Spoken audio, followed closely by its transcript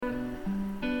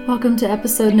Welcome to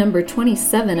episode number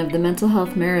 27 of The Mental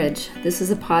Health Marriage. This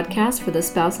is a podcast for the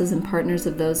spouses and partners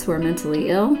of those who are mentally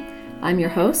ill. I'm your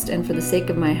host, and for the sake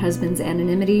of my husband's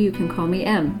anonymity, you can call me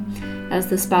M. As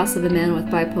the spouse of a man with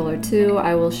bipolar 2,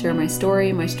 I will share my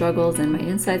story, my struggles, and my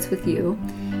insights with you,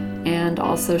 and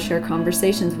also share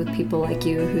conversations with people like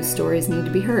you whose stories need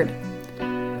to be heard.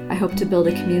 I hope to build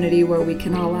a community where we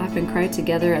can all laugh and cry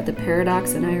together at the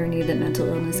paradox and irony that mental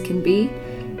illness can be,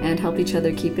 and help each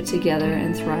other keep it together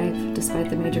and thrive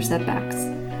despite the major setbacks.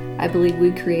 I believe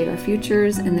we create our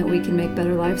futures and that we can make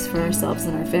better lives for ourselves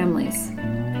and our families.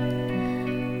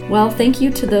 Well, thank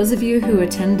you to those of you who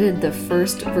attended the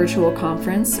first virtual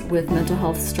conference with Mental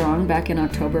Health Strong back in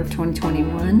October of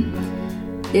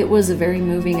 2021. It was a very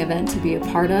moving event to be a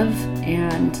part of,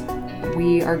 and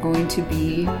we are going to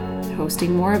be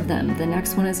hosting more of them. The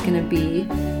next one is going to be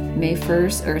May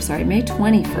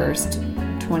 21st,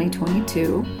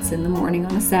 2022. It's in the morning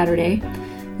on a Saturday.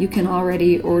 You can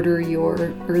already order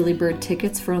your early bird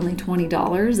tickets for only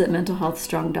 $20 at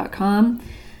mentalhealthstrong.com.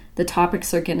 The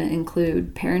topics are going to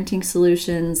include parenting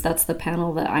solutions. That's the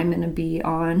panel that I'm going to be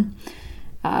on.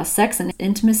 Sex and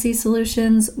intimacy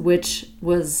solutions, which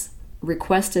was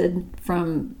requested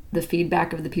from the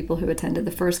feedback of the people who attended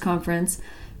the first conference.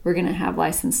 We're going to have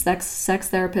licensed sex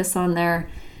therapists on there.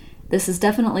 This is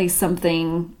definitely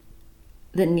something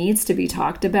that needs to be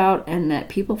talked about, and that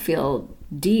people feel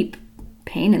deep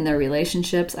pain in their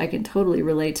relationships. I can totally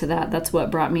relate to that. That's what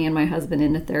brought me and my husband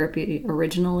into therapy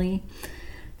originally.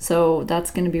 So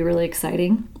that's going to be really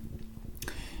exciting.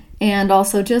 And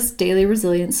also just daily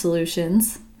resilience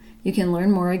solutions. You can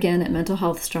learn more again at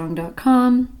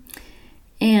mentalhealthstrong.com.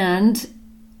 And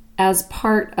as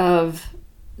part of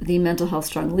the Mental Health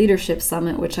Strong Leadership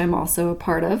Summit, which I'm also a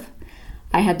part of,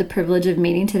 I had the privilege of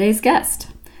meeting today's guest.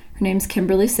 Her name's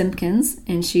Kimberly Simpkins,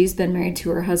 and she's been married to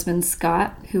her husband,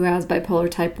 Scott, who has bipolar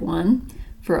type 1,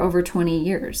 for over 20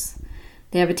 years.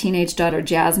 They have a teenage daughter,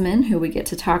 Jasmine, who we get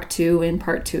to talk to in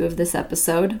part 2 of this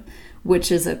episode,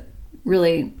 which is a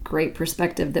really great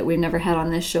perspective that we've never had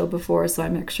on this show before, so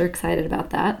I'm extra excited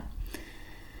about that.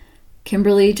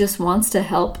 Kimberly just wants to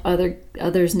help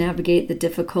others navigate the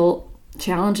difficult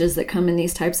challenges that come in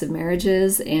these types of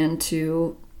marriages, and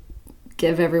to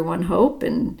give everyone hope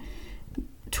and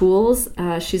tools.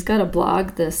 She's got a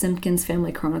blog, the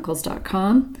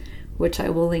simpkinsfamilychronicles.com, which I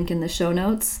will link in the show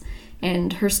notes.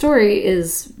 And her story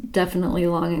is definitely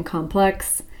long and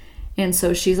complex. And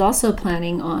so she's also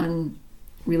planning on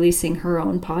releasing her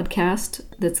own podcast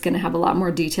that's going to have a lot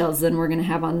more details than we're going to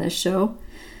have on this show.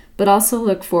 But also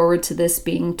look forward to this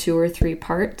being 2 or 3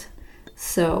 part.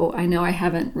 So I know I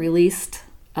haven't released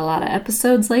a lot of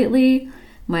episodes lately.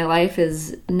 My life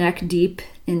is neck deep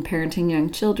in parenting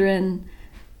young children,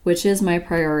 which is my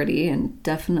priority, and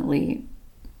definitely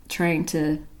trying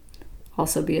to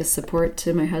also be a support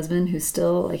to my husband, who's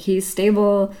still, he's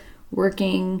stable,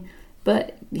 working,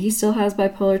 but he still has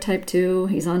bipolar type 2.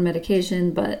 He's on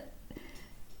medication, but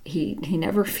he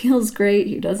never feels great.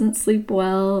 He doesn't sleep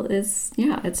well. It's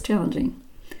challenging.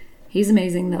 He's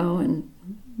amazing though, and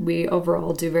we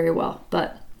overall do very well.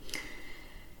 But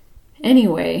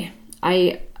anyway,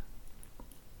 I'm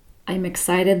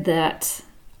excited that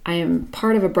I am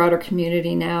part of a broader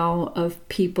community now of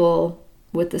people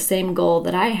with the same goal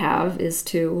that I have, is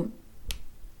to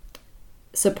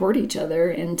support each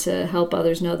other and to help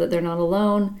others know that they're not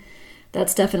alone.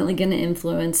 That's definitely going to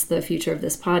influence the future of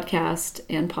this podcast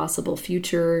and possible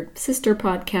future sister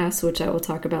podcasts, which I will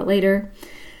talk about later.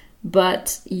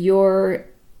 But your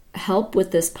help with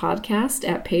this podcast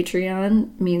at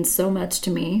Patreon means so much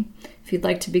to me. If you'd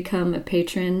like to become a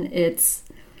patron, it's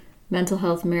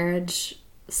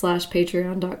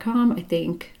mentalhealthmarriage.com/patreon.com. I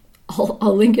think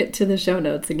I'll link it to the show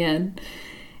notes again.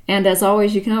 And as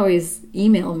always, you can always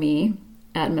email me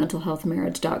at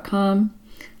mentalhealthmarriage.com.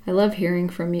 I love hearing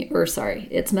from you.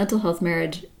 It's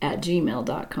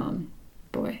mentalhealthmarriage@gmail.com.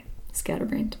 Boy,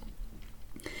 scatterbrained.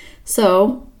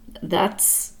 So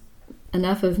that's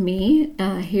enough of me.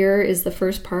 Here is the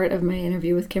first part of my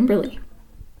interview with Kimberly.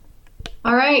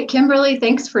 All right, Kimberly,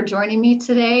 thanks for joining me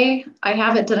today. I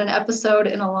haven't done an episode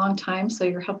in a long time, so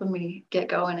you're helping me get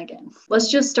going again.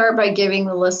 Let's just start by giving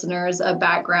the listeners a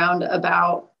background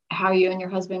about how you and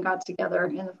your husband got together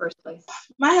in the first place.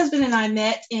 My husband and I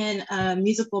met in a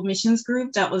musical missions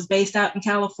group that was based out in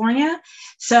California.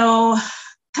 So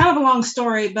kind of a long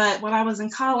story, but when I was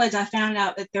in college, I found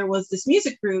out that there was this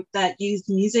music group that used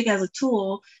music as a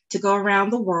tool to go around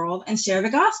the world and share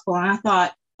the gospel. And I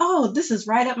thought, oh, this is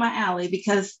right up my alley,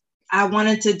 because I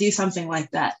wanted to do something like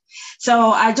that.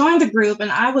 So I joined the group,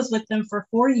 and I was with them for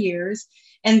 4 years.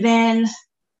 And then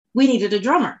we needed a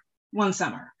drummer one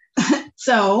summer.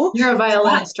 So you're a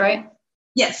violinist, right?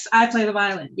 yes, I play the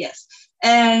violin. Yes.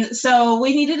 And so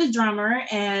we needed a drummer,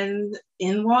 and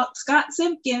in walked Scott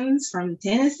Simpkins from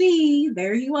Tennessee.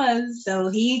 There he was. So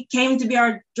he came to be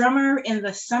our drummer in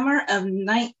the summer of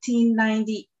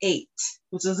 1998,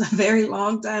 which was a very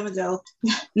long time ago.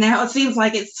 Now it seems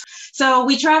like it's. So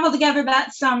we traveled together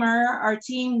that summer. Our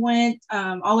team went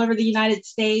all over the United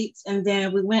States, and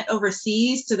then we went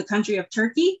overseas to the country of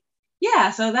Turkey.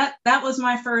 Yeah, so that was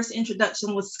my first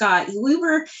introduction with Scott. We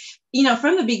were,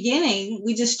 from the beginning,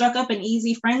 we just struck up an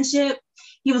easy friendship.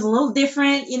 He was a little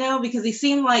different, because he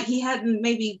seemed like he hadn't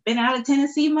maybe been out of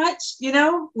Tennessee much,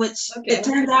 which It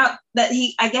turned out that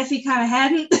I guess he kind of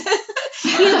hadn't.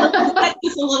 He had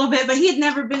just a little bit, but he had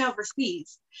never been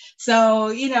overseas. So,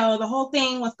 the whole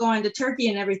thing with going to Turkey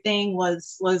and everything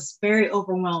was very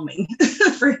overwhelming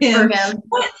for him.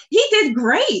 But he did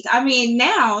great. I mean,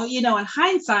 now, in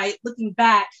hindsight, looking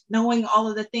back, knowing all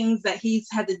of the things that he's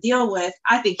had to deal with,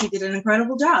 I think he did an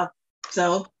incredible job.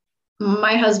 So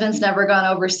my husband's never gone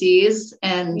overseas,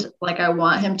 and I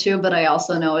want him to, but I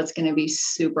also know it's going to be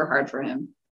super hard for him.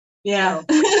 Yeah. So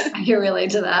I can relate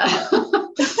to that.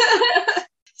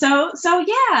 So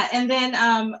yeah. And then,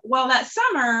 that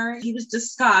summer he was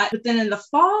just Scott, but then in the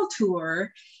fall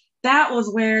tour, that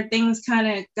was where things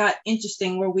kind of got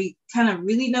interesting, where we kind of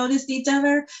really noticed each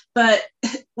other. But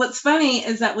what's funny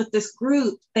is that with this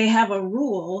group, they have a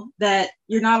rule that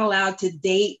you're not allowed to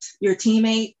date your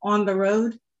teammate on the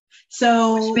road.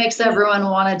 So which makes everyone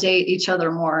want to date each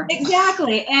other more.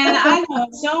 Exactly. And I know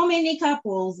so many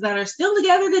couples that are still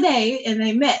together today, and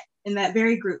they met in that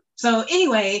very group. So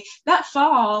anyway, that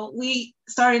fall, we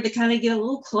started to kind of get a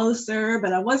little closer,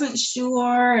 but I wasn't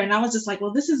sure. And I was just like,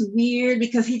 well, this is weird,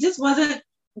 because he just wasn't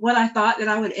what I thought that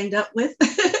I would end up with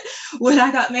when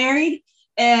I got married.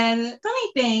 And the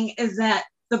funny thing is that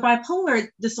the bipolar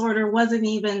disorder wasn't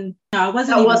even, that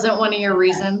wasn't one of your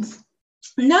reasons.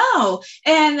 No.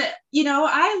 And,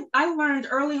 I learned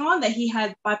early on that he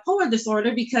had bipolar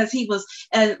disorder because he was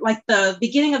at the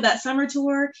beginning of that summer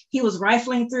tour, he was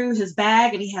rifling through his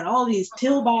bag and he had all these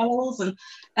pill bottles. And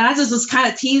I just was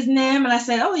kind of teasing him. And I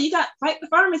said, oh, you got quite the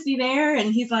pharmacy there.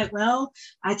 And he's like, well,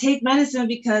 I take medicine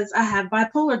because I have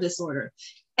bipolar disorder.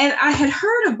 And I had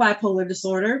heard of bipolar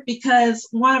disorder because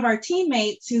one of our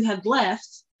teammates who had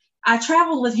left, I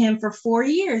traveled with him for 4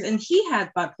 years, and he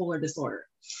had bipolar disorder.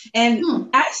 And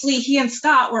actually, he and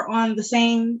Scott were on the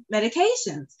same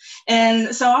medications.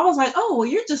 And so I was like, oh, well,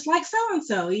 you're just like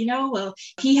so-and-so, well,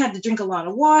 he had to drink a lot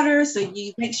of water. So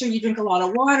you make sure you drink a lot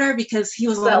of water, because he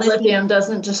was on lithium. Lithium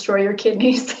doesn't destroy your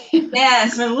kidneys.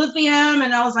 Yes, for lithium.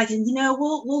 And I was like, and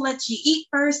we'll let you eat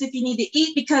first if you need to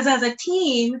eat, because as a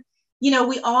team,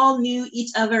 we all knew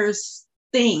each other's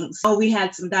things. So we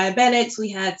had some diabetics,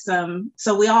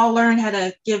 so we all learned how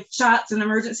to give shots and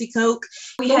emergency Coke.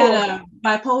 We had a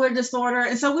bipolar disorder.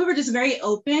 And so we were just very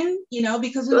open,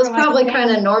 because we it was probably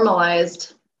kind of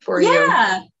normalized for you.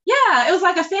 Yeah, it was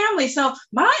like a family. So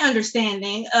my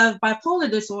understanding of bipolar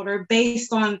disorder,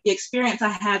 based on the experience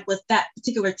I had with that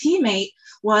particular teammate,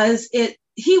 was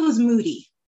he was moody,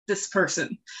 this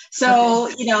person. So,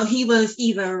 he was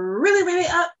either really, really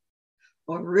up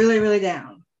or really, really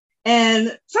down.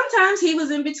 And sometimes he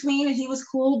was in between and he was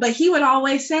cool, but he would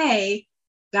always say,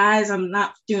 guys, I'm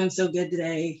not doing so good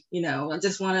today. I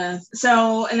just want to.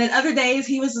 So, and then other days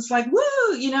he was just like,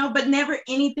 woo, but never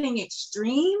anything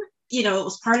extreme. It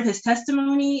was part of his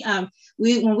testimony.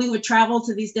 When we would travel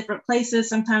to these different places,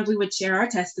 sometimes we would share our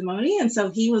testimony. And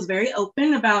so he was very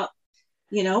open about,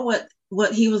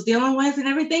 what he was dealing with and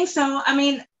everything. So, I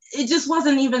mean, it just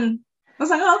wasn't even, I was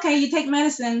like, oh, okay, you take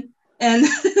medicine. And,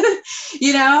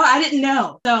 I didn't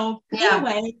know. So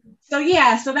anyway, so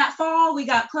that fall we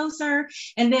got closer.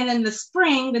 And then in the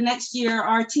spring, the next year,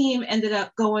 our team ended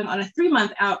up going on a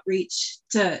 3-month outreach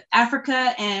to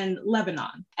Africa and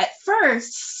Lebanon. At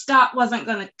first, Scott wasn't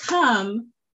going to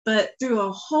come, but through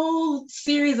a whole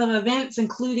series of events,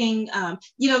 including,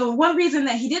 the one reason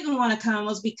that he didn't want to come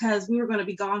was because we were going to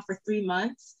be gone for 3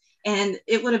 months, and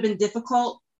it would have been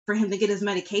difficult for him to get his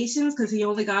medications because he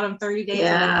only got them 30 days.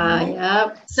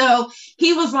 Yeah. So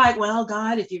he was like, well,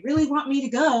 God, if you really want me to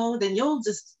go, then you'll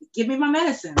just give me my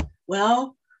medicine.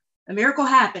 Well, a miracle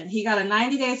happened. He got a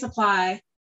 90-day supply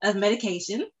of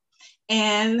medication.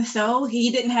 And so he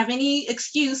didn't have any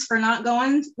excuse for not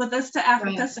going with us to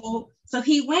Africa. Right. So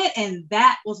he went, and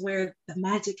that was where the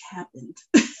magic happened.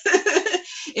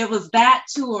 it was that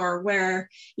tour where,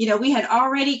 we had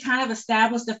already kind of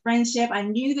established a friendship. I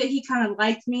knew that he kind of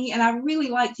liked me, and I really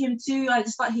liked him too. I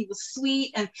just thought he was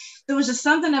sweet. And there was just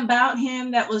something about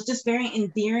him that was just very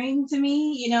endearing to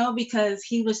me, because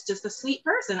he was just a sweet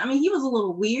person. I mean, he was a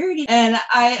little weird. And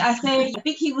I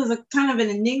think he was a kind of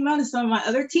an enigma to some of my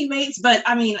other teammates, but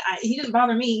I mean, he didn't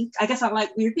bother me. I guess I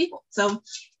like weird people. So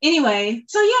anyway,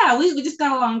 yeah, we just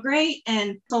got along great,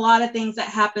 and a lot of things that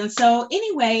happened. So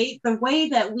anyway, the way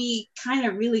that we kind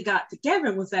of really got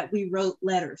together was that we wrote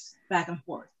letters back and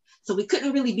forth. So we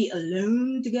couldn't really be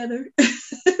alone together.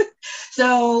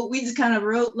 So we just kind of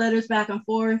wrote letters back and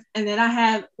forth. And then I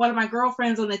had one of my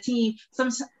girlfriends on the team.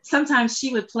 Sometimes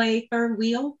she would play third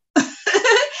wheel.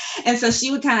 And so she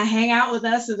would kind of hang out with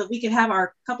us so that we could have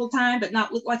our couple time, but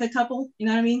not look like a couple. You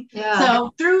know what I mean? Yeah.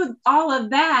 So through all of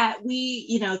that,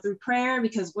 we, through prayer,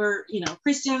 because we're,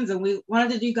 Christians, and we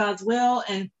wanted to do God's will.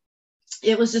 And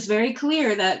it was just very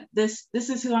clear that this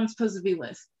is who I'm supposed to be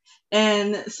with.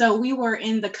 And so we were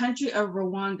in the country of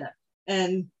Rwanda.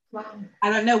 And wow. I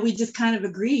don't know, we just kind of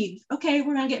agreed, okay,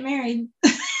 we're going to get married.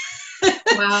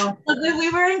 Wow.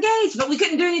 We were engaged, but we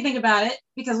couldn't do anything about it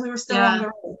because we were still on the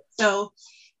road.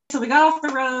 So we got off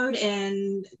the road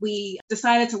and we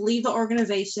decided to leave the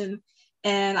organization.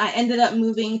 And I ended up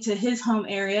moving to his home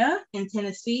area in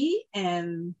Tennessee,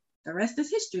 and the rest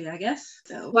is history, I guess.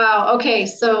 So. Wow. Okay.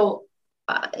 So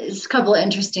it's a couple of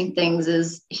interesting things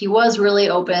is he was really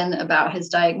open about his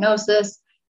diagnosis,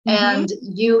 and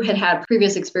you had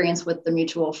previous experience with the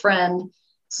mutual friend.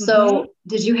 So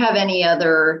did you have any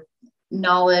other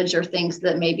knowledge or things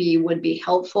that maybe would be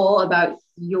helpful about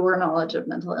your knowledge of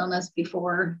mental illness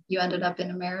before you ended up in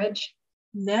a marriage?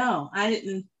 No, I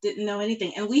didn't know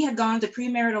anything. And we had gone to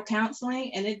premarital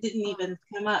counseling, and it didn't even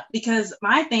come up, because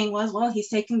my thing was, well, he's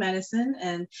taking medicine,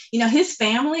 and, his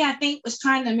family, I think, was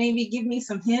trying to maybe give me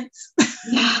some hints.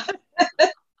 Yeah.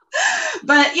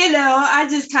 But, I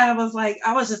just kind of was like,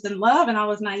 I was just in love, and I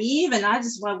was naive, and I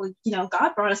just, well,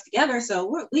 God brought us together,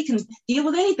 so we can deal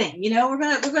with anything, we're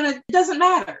gonna, it doesn't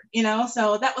matter,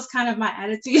 so that was kind of my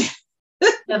attitude.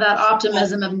 Yeah, that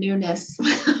optimism of newness.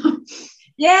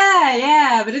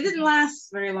 Yeah, but it didn't last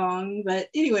very long, but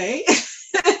anyway.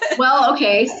 Well,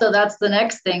 okay, so that's the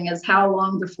next thing, is how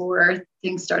long before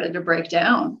things started to break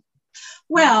down?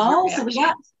 Well, so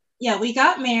we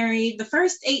got married. The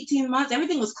first 18 months,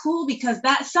 everything was cool, because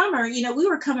that summer, we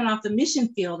were coming off the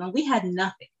mission field and we had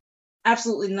nothing.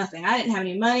 Absolutely nothing. I didn't have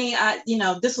any money.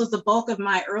 This was the bulk of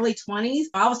my early 20s.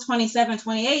 I was 27,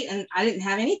 28, and I didn't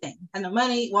have anything. I had no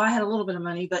money. Well, I had a little bit of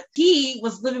money, but he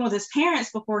was living with his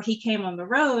parents before he came on the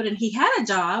road, and he had a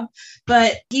job,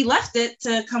 but he left it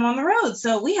to come on the road.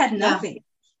 So we had nothing. Yeah.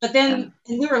 But then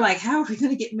we were like, how are we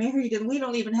going to get married? And we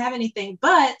don't even have anything.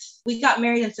 But we got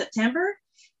married in September.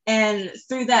 And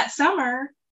through that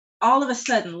summer, all of a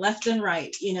sudden, left and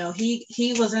right,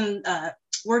 he was in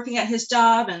working at his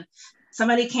job, and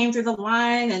somebody came through the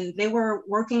line, and they were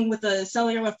working with a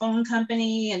cellular phone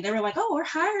company, and they were like, oh, we're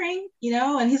hiring,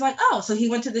 and he's like, oh, so he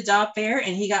went to the job fair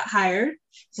and he got hired.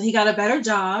 So he got a better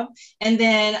job. And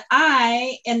then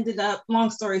I ended up, long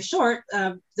story short,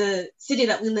 the city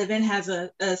that we live in has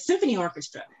a symphony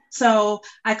orchestra. So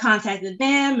I contacted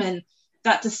them and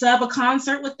got to sub a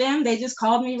concert with them. They just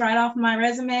called me right off my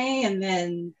resume. And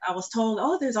then I was told,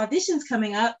 oh, there's auditions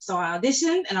coming up. So I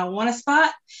auditioned and I won a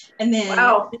spot. And then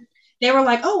they were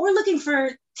like, oh, we're looking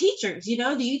for teachers, do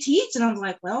you teach? And I was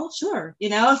like, well, sure,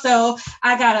 so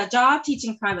I got a job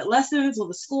teaching private lessons with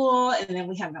a school. And then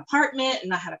we had an apartment,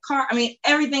 and I had a car. I mean,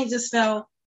 everything just fell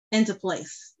into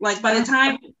place. Like by the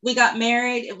time we got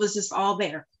married, it was just all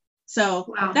there.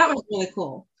 So that was really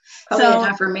cool. Probably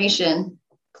an affirmation.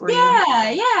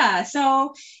 Yeah.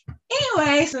 So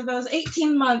anyway, so those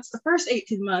 18 months, the first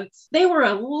 18 months, they were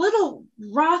a little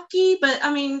rocky, but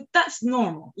I mean, that's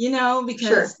normal,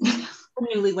 because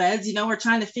we're newlyweds, we're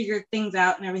trying to figure things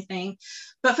out and everything.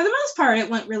 But for the most part, it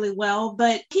went really well.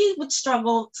 But he would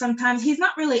struggle sometimes. He's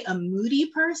not really a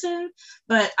moody person,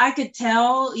 but I could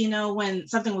tell, when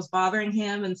something was bothering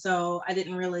him. And so I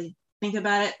didn't really think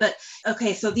about it. But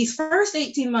okay, so these first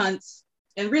 18 months,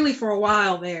 and really for a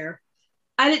while there,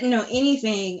 I didn't know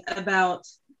anything about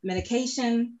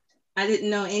medication. I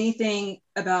didn't know anything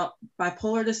about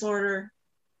bipolar disorder.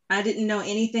 I didn't know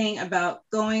anything about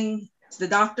going to the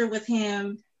doctor with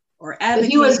him or advocating.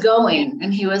 But he was going,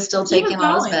 and he was still taking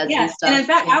all his meds and stuff. And in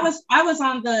fact, I was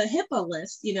on the HIPAA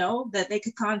list, that they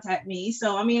could contact me.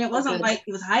 So, I mean, it wasn't like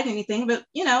he was hiding anything, but,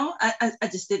 I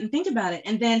just didn't think about it.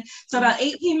 And then, so about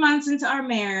 18 months into our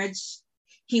marriage,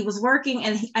 he was working,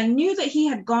 and I knew that he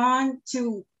had gone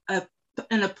to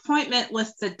an appointment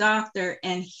with the doctor,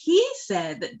 and he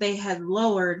said that they had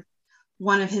lowered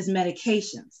one of his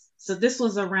medications. So this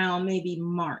was around maybe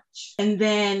March. And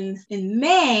then in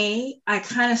May, I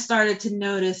kind of started to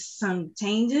notice some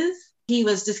changes. He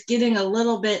was just getting a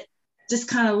little bit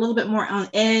more on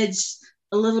edge,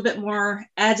 a little bit more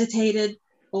agitated,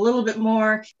 a little bit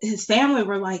more. His family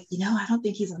were like, I don't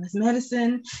think he's on his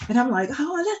medicine. And I'm like,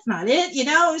 oh, that's not it.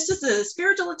 It's just a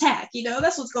spiritual attack.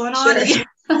 That's what's going on. Sure.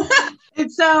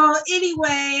 And so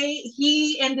anyway,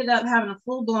 he ended up having a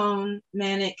full-blown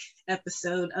manic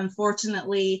episode.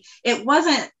 Unfortunately, it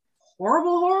wasn't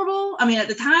horrible. I mean, at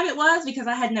the time it was, because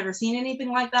I had never seen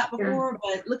anything like that before. Sure.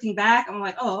 But looking back, I'm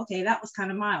like, oh, okay, that was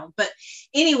kind of mild. But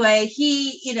anyway,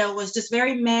 he, was just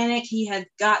very manic. He had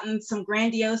gotten some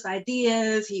grandiose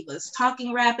ideas. He was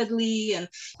talking rapidly and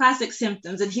classic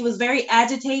symptoms. And he was very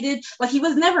agitated. Like, he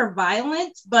was never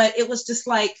violent, but it was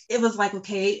like,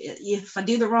 okay, if I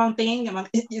do the wrong thing,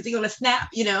 is he going to snap,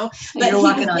 But you're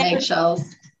walking on eggshells.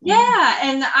 Yeah.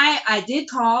 And I did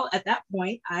call at that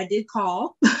point. I did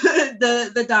call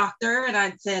the doctor, and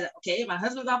I said, okay, my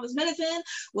husband's off his medicine.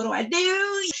 What do I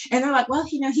do? And they're like, well,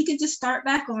 he can just start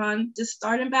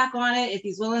him back on it if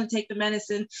he's willing to take the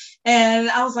medicine.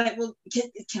 And I was like, well, can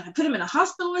I put him in a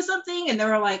hospital or something? And they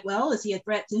were like, well, is he a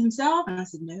threat to himself? And I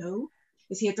said, no.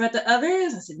 Is he a threat to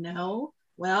others? I said, no.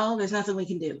 Well, there's nothing we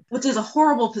can do, which is a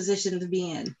horrible position to be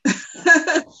in.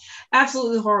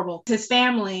 Absolutely horrible. His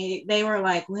family, they were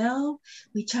like, well,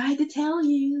 we tried to tell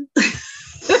you.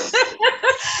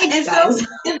 And so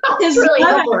it's really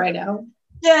helpful right now.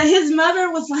 Yeah, his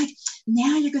mother was like,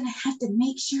 now you're going to have to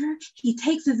make sure he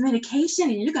takes his medication,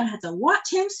 and you're going to have to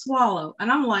watch him swallow.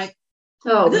 And I'm like,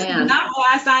 oh, this is not what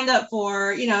I signed up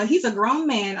for. He's a grown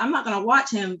man. I'm not going to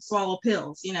watch him swallow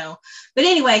pills, But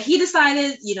anyway, he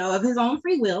decided, of his own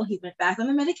free will, he went back on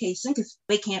the medication, because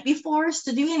they can't be forced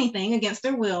to do anything against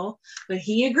their will. But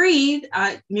he agreed,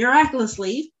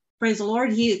 miraculously, praise the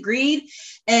Lord, he agreed.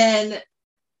 And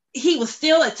he was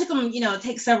still, it took him, it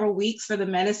takes several weeks for the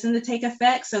medicine to take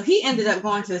effect. So he ended up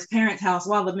going to his parents' house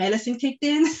while the medicine kicked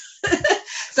in.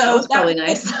 So that was probably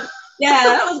nice. Yeah,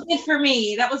 that was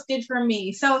good for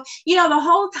me. So, the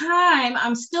whole time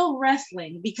I'm still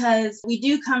wrestling, because we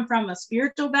do come from a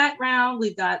spiritual background.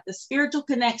 We've got the spiritual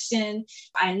connection.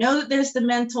 I know that there's the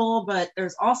mental, but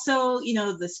there's also,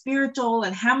 the spiritual,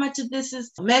 and how much of this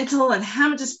is mental and how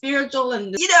much is spiritual.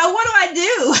 And, what do I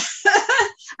do?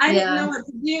 I didn't know what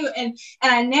to do. And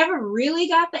I never really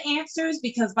got the answers,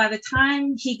 because by the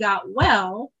time he got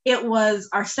well, it was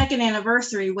our second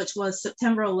anniversary, which was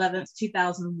September 11th,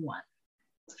 2001.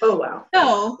 Oh, wow.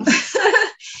 So,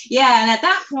 yeah. And at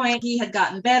that point, he had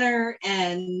gotten better.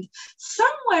 And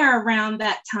somewhere around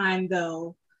that time,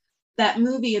 though, that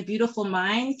movie, A Beautiful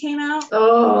Mind, came out.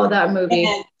 Oh, that movie.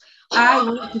 And I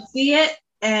went to see it,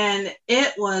 and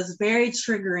it was very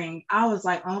triggering. I was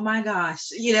like, oh my gosh,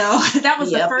 that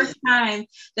was the first time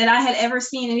that I had ever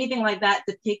seen anything like that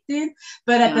depicted.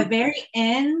 But at the very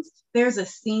end, there's a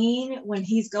scene when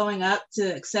he's going up to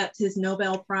accept his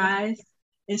Nobel Prize,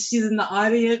 and she's in the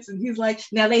audience, and he's like,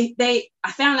 now I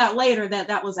found out later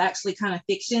that was actually kind of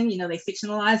fiction. They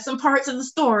fictionalized some parts of the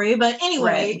story, but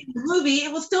anyway, in the movie,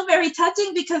 it was still very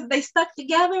touching, because they stuck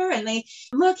together, and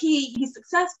he's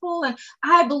successful. And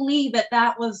I believe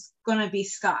that was going to be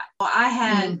Scott. I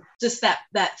had just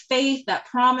that faith, that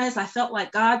promise. I felt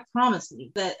like God promised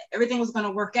me that everything was going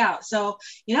to work out. So,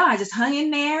 I just hung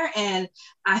in there, and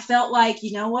I felt like,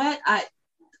 what?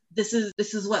 This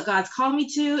is what God's called me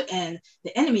to, and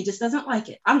the enemy just doesn't like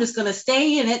it. I'm just going to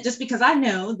stay in it, just because I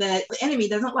know that the enemy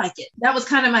doesn't like it. That was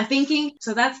kind of my thinking.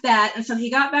 So that's that. And so he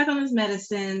got back on his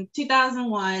medicine,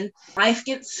 2001. Life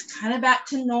gets kind of back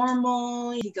to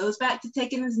normal. He goes back to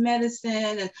taking his medicine,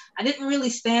 and I didn't really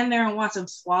stand there and watch him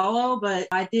swallow, but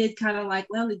I did kind of like,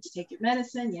 well, did you take your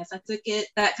medicine? Yes, I took it,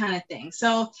 that kind of thing.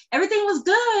 So everything was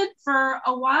good for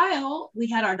a while. We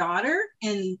had our daughter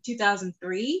in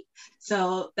 2003.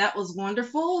 So that was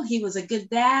wonderful. He was a good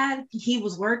dad. He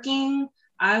was working.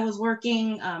 I was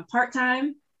working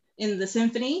part-time in the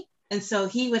symphony. And so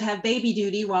he would have baby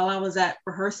duty while I was at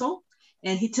rehearsal.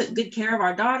 And he took good care of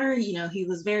our daughter. He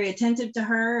was very attentive to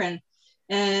her,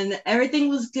 and everything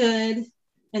was good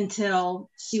until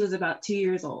she was about 2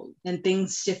 years old, and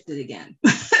things shifted again.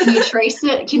 Can you trace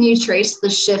it? Can you trace the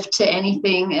shift to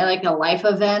anything like a life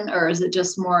event, or is it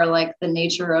just more like the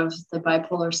nature of the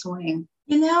bipolar swing?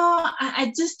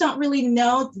 I just don't really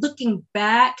know. Looking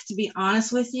back, to be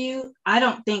honest with you, I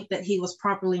don't think that he was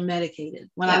properly medicated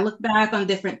when I look back on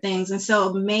different things. And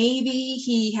so maybe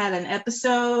he had an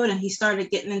episode and he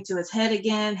started getting into his head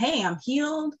again. Hey, I'm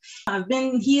healed. I've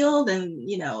been healed and,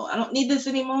 I don't need this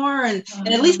anymore. And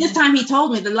at least this time he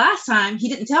told me. The last time he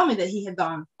didn't tell me that he had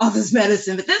gone off his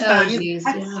medicine. But this time,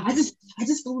 I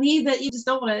just believe that you just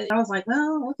don't want to. I was like,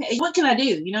 well, okay, what can I do?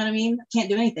 You know what I mean? I can't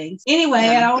do anything. Anyway,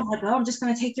 and I was like, well, I'm just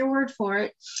going to take your word for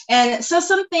it. And so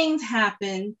some things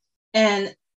happen,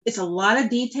 and it's a lot of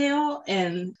detail,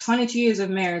 and 22 years of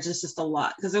marriage is just a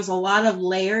lot because there's a lot of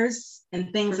layers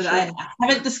and things that I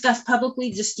haven't discussed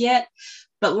publicly just yet.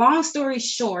 But long story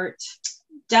short,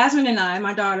 Jasmine and I,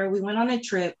 my daughter, we went on a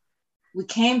trip. We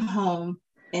came home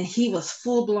and he was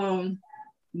full blown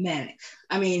manic.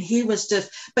 I mean, he was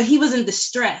in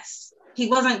distress. He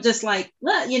wasn't just like,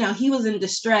 he was in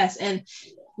distress. And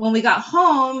when we got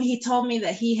home, he told me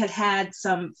that he had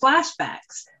some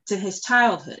flashbacks to his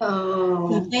childhood,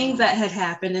 some things that had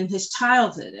happened in his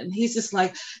childhood. And he's just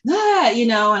like, and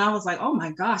I was like, oh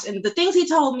my gosh. And the things he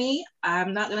told me,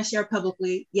 I'm not going to share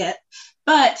publicly yet,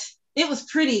 but it was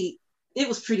pretty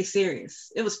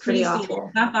serious. It was pretty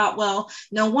awful. I thought, well,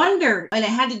 no wonder. And it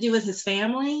had to do with his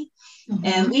family. Mm-hmm.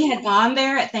 And we had gone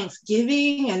there at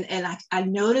Thanksgiving, and I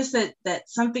noticed that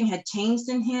something had changed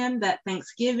in him that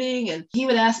Thanksgiving. And he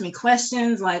would ask me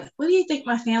questions like, what do you think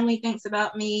my family thinks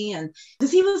about me? And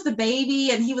because he was the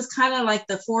baby and he was kind of like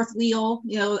the fourth wheel,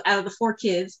 out of the four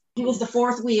kids, he was the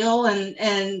fourth wheel.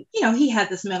 And he had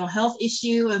this mental health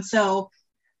issue. And so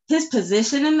his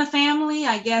position in the family,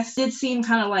 I guess, did seem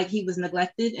kind of like he was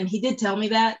neglected. And he did tell me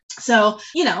that. So,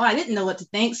 I didn't know what to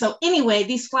think. So anyway,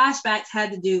 these flashbacks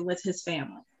had to do with his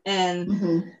family.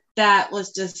 And that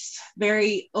was just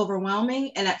very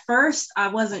overwhelming. And at first, I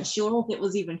wasn't sure if it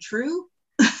was even true.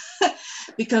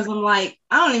 Because I'm like,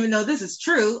 I don't even know if this is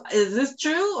true. Is this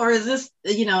true? Or is this,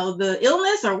 the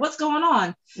illness or what's going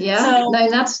on? Yeah,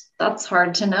 that's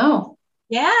hard to know.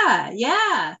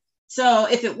 Yeah. So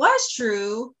if it was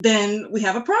true, then we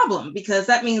have a problem because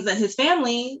that means that his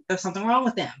family, there's something wrong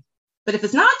with them. But if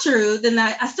it's not true, then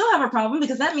I still have a problem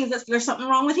because that means that there's something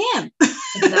wrong with him.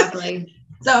 Exactly.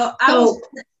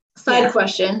 Side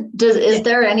question, is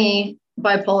there any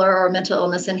bipolar or mental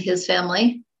illness in his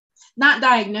family? Not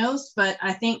diagnosed, but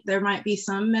I think there might be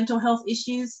some mental health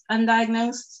issues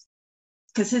undiagnosed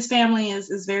because his family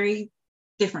is very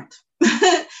different.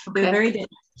 They're very different.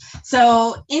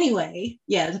 So anyway,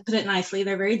 to put it nicely,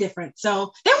 they're very different.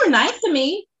 So they were nice to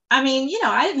me. I mean,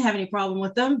 I didn't have any problem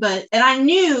with them, and I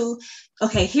knew,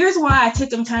 okay, here's why I took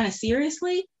them kind of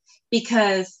seriously,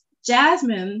 because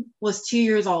Jasmine was 2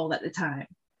 years old at the time.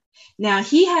 Now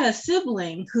he had a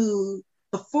sibling who,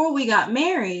 before we got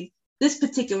married, this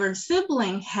particular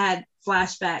sibling had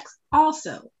flashbacks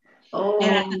also. Oh.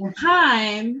 And at the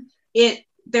time,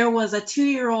 there was a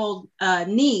 2-year-old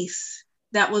niece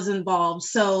that was involved.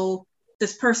 So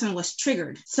this person was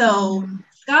triggered. So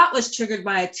Scott was triggered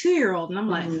by a 2-year-old. And I'm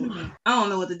like, I don't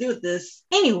know what to do with this.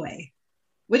 Anyway,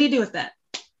 what do you do with that?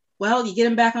 Well, you get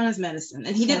him back on his medicine.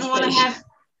 And he didn't want to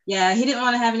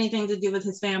have anything to do with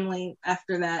his family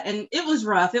after that. And it was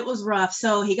rough.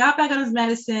 So he got back on his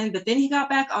medicine, but then he got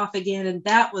back off again. And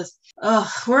that was,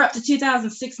 we're up to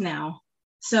 2006 now.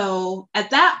 So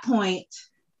at that point,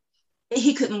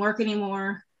 he couldn't work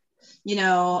anymore.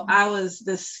 I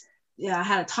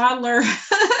had a toddler.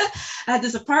 I had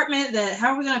this apartment that,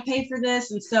 how are we going to pay for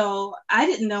this? And so I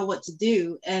didn't know what to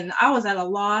do. And I was at a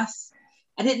loss.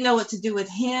 I didn't know what to do with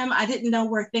him. I didn't know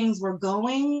where things were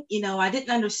going. I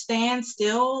didn't understand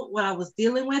still what I was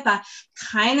dealing with. I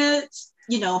kind of,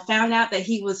 found out that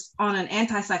he was on an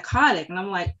antipsychotic. And I'm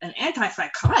like, an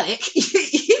antipsychotic?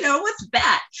 What's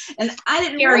that? And I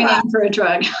didn't realize for a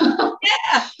drug.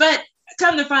 Yeah, but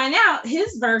come to find out,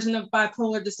 his version of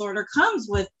bipolar disorder comes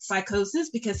with psychosis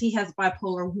because he has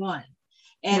bipolar 1.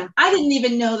 And I didn't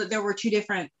even know that there were 2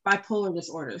 different bipolar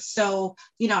disorders. So,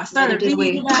 I started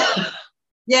reading about it.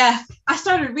 Yeah, I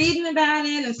started reading about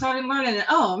it and started learning it.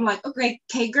 Oh, I'm like, okay,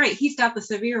 great. He's got the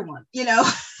severe one,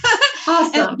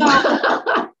 Awesome.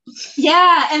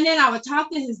 And then I would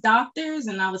talk to his doctors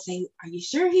and I would say, are you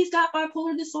sure he's got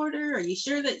bipolar disorder? Are you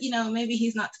sure that, maybe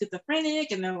he's not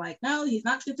schizophrenic? And they're like, no, he's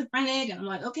not schizophrenic. And I'm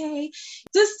like, okay,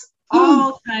 just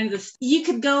all kinds of, you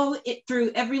could go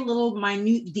through every little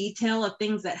minute detail of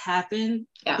things that happen,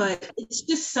 but it's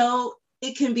just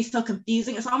it can be so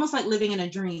confusing. It's almost like living in a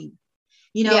dream,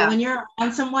 when you're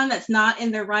on someone that's not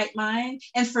in their right mind.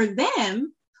 And for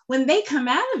them, when they come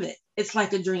out of it, it's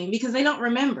like a dream because they don't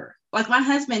remember. like my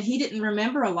husband, he didn't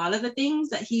remember a lot of the things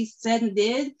that he said and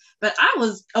did, but I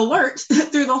was alert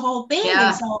through the whole thing. Yeah.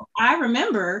 And so I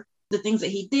remember the things that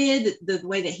he did, the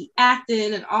way that he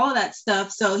acted and all of that stuff.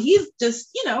 So he's just,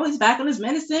 he's back on his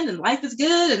medicine and life is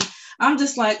good. And I'm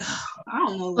just like, I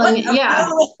don't know what. Yeah.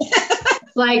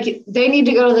 Like they need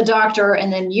to go to the doctor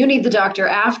and then you need the doctor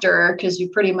after because you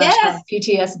pretty much have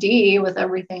PTSD with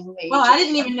everything. Well, I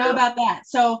didn't even know about that.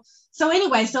 So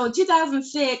anyway, so in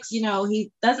 2006,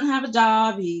 he doesn't have a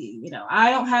job. I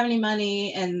don't have any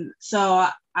money. And so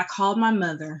I called my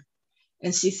mother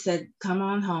and she said, come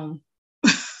on home.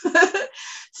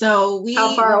 So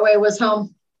how far away was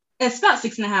home? It's about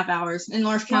 6.5 hours in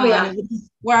North Carolina,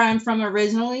 where I'm from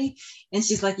originally. And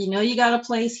she's like, you got a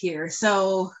place here.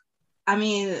 So, I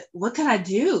mean, what could I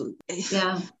do?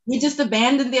 Yeah. We just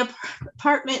abandoned the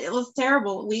apartment. It was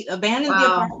terrible. We abandoned the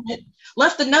apartment,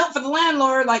 left a note for the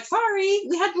landlord, like, sorry,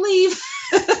 we had to leave.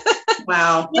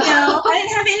 Wow. I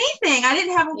didn't have anything. I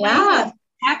didn't have a way to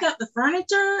pack up the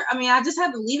furniture. I mean, I just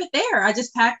had to leave it there. I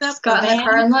just packed up. Got in the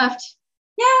car and left.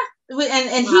 Yeah.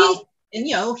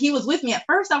 And he was with me at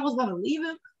first. I was going to leave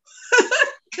him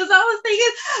because I was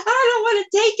thinking, I don't want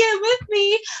to take him with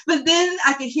me. But then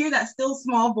I could hear that still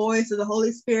small voice of the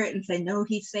Holy Spirit and say, no,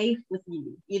 he's safe with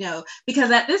you,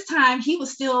 because at this time he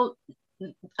was still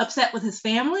upset with his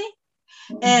family.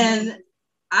 Mm-hmm. And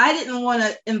I didn't want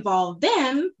to involve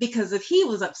them because if he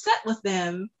was upset with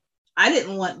them, I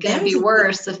didn't want them to be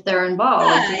worse if they're involved.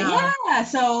 Yeah.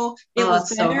 So it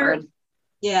was better. So hard.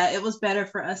 Yeah, it was better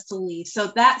for us to leave.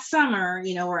 So that summer,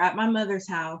 we're at my mother's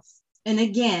house. And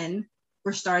again,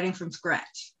 we're starting from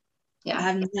scratch. Yeah, I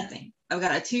have nothing. I've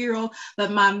got a 2-year-old.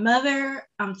 But my mother,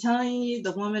 I'm telling you,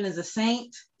 the woman is a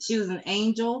saint. She was an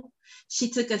angel. She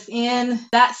took us in.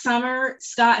 That summer,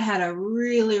 Scott had a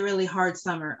really, really hard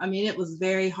summer. I mean, it was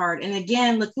very hard. And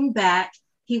again, looking back,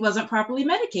 he wasn't properly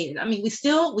medicated. I mean,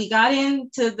 we got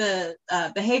into the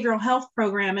behavioral health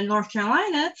program in North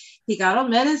Carolina. He got on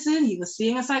medicine. He was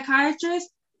seeing a psychiatrist.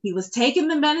 He was taking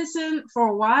the medicine for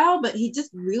a while, but he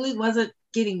just really wasn't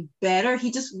getting better.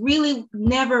 He just really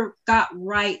never got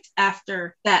right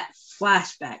after that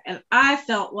flashback. And I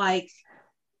felt like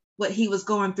what he was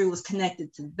going through was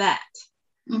connected to that.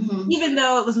 Mm-hmm. Even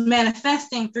though it was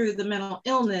manifesting through the mental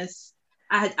illness,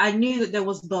 I knew that there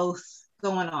was both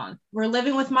going on. We're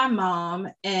living with my mom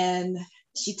and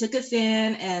she took us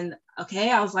in and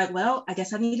I was like, well, I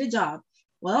guess I need a job.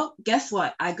 Well, guess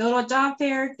what? I go to a job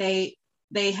fair. They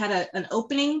had an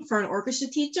opening for an orchestra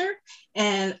teacher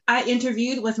and I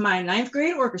interviewed with my 9th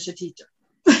grade orchestra teacher.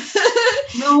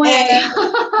 No way.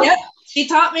 Yep. She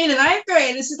taught me in the 9th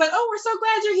grade and she's like, oh, we're so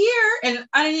glad you're here.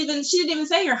 And she didn't even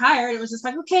say you're hired. It was just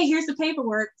like, okay, here's the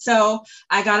paperwork. So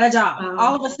I got a job.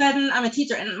 All of a sudden I'm a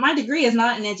teacher and my degree is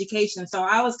not in education. So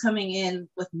I was coming in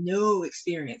with no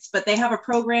experience, but they have a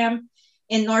program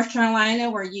in North Carolina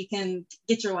where you can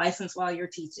get your license while you're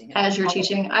teaching. As you're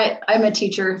teaching. I'm a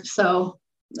teacher, so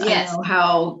yes. I know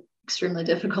how extremely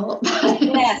difficult.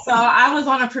 Yeah, so I was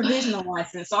on a provisional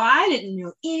license, so I didn't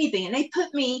know anything. And they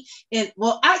put me in,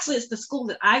 well, actually it's the school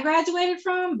that I graduated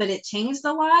from, but it changed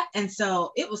a lot. And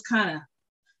so it was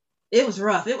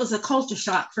rough. It was a culture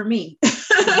shock for me.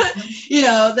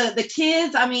 The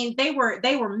kids, I mean, they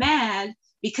were mad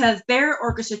because their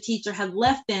orchestra teacher had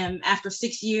left them after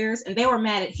 6 years and they were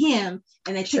mad at him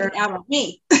and they took it out on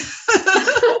me.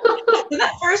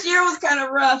 That first year was kind of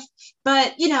rough,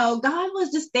 but God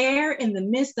was just there in the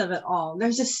midst of it all.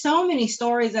 There's just so many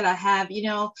stories that I have,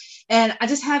 and I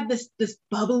just have this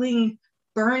bubbling,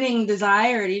 burning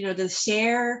desire, to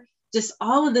share just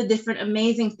all of the different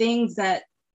amazing things that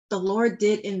the Lord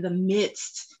did in the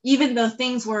midst. Even though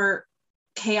things were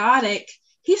chaotic,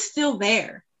 He's still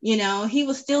there. He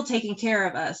was still taking care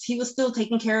of us. He was still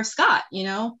taking care of Scott,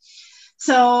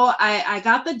 So I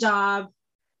got the job,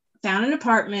 found an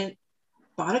apartment,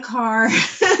 bought a car,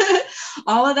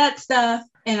 all of that stuff.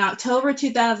 In October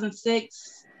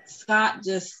 2006, Scott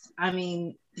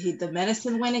the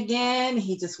medicine went again.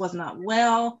 He just was not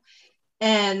well.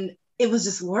 And it was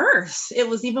just worse. It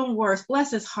was even worse.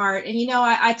 Bless his heart. And,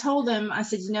 I told him, I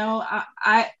said,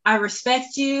 I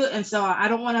respect you. And so I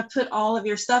don't want to put all of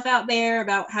your stuff out there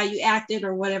about how you acted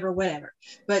or whatever,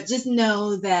 but just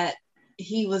know that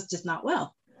he was just not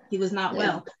well. He was not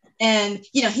well. And,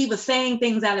 he was saying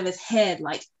things out of his head,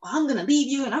 like, well, I'm going to leave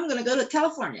you and I'm going to go to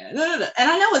California. And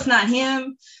I know it's not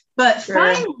him, but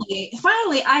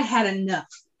finally, I'd had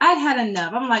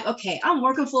enough. I'm like, okay, I'm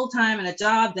working full time in a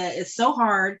job that is so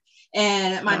hard.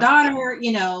 And my daughter,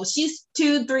 she's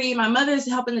 2, 3, my mother's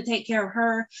helping to take care of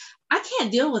her. I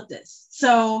can't deal with this.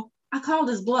 So I called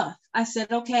his bluff. I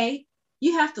said, okay,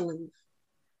 you have to leave.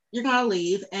 you're going to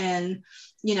leave. And,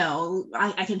 you know,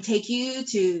 I can take you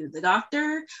to the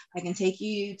doctor. I can take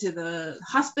you to the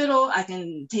hospital. I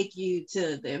can take you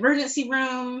to the emergency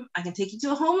room. I can take you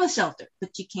to a homeless shelter,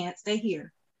 but you can't stay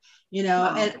here, you know.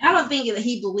 Wow. And I don't think that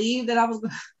he believed that I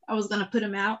was going to put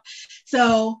him out.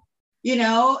 So, you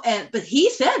know, but he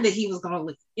said that he was going to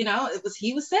leave, you know,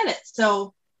 he said it.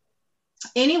 So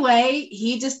anyway,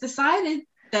 he just decided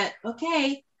that,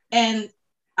 okay. And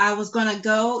I was going to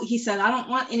go. He said, I don't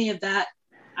want any of that.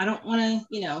 I don't want to,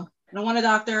 you know, I don't want a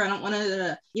doctor. I don't want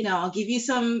to, you know, I'll give you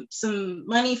some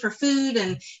money for food.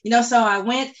 And, you know, so I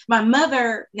went. My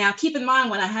mother, now keep in mind,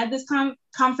 when I had this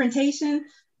confrontation,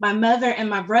 my mother and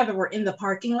my brother were in the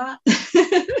parking lot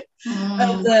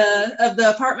of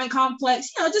the apartment complex,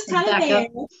 you know, just kind of there.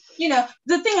 You know,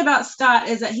 the thing about Scott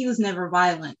is that he was never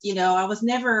violent. You know, I was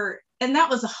never, and that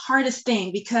was the hardest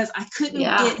thing, because I couldn't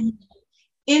get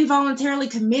involuntarily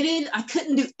committed. I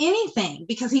couldn't do anything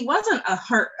because he wasn't a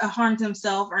harm to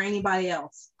himself or anybody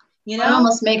else. You know, it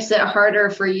almost makes it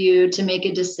harder for you to make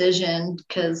a decision,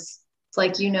 because it's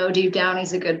like, you know, deep down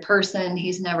he's a good person.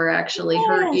 He's never actually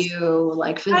hurt you,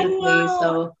 like, physically.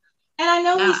 So, and I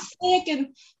know he's sick, and,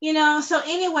 you know, so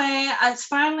anyway, I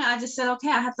just said,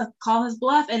 okay, I have to call his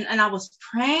bluff. And I was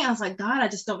praying. I was like, God, I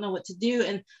just don't know what to do.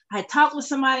 And I talked with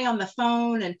somebody on the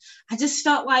phone, and I just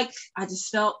felt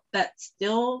that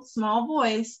still small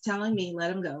voice telling me,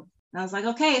 let him go. And I was like,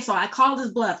 okay, so I called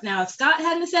his bluff. Now, if Scott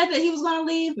hadn't said that he was going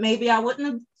to leave, maybe I wouldn't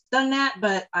have done that,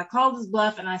 but I called his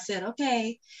bluff and I said,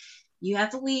 okay, you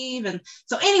have to leave. And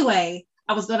so anyway,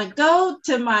 I was going to go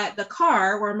to the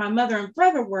car where my mother and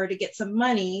brother were to get some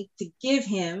money to give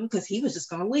him, because he was just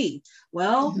going to leave.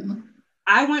 Well,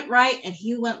 I went right and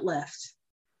he went left.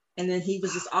 And then he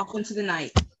was just off into the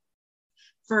night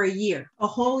for a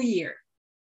whole year.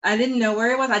 I didn't know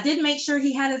where it was. I did make sure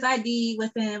he had his ID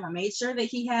with him. I made sure that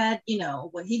he had, you know,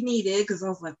 what he needed, because I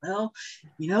was like, well,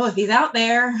 you know, if he's out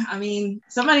there, I mean,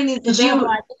 somebody needs to be able to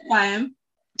identify him.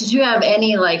 Did you have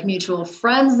any, like, mutual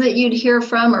friends that you'd hear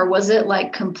from, or was it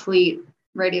like complete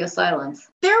radio silence?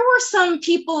 There were some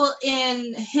people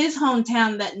in his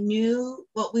hometown that knew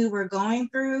what we were going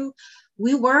through.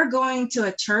 We were going to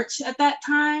a church at that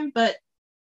time, but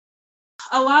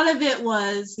a lot of it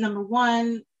was, number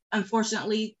one,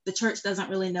 unfortunately, the church doesn't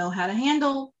really know how to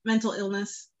handle mental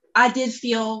illness. I did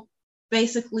feel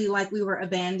basically like we were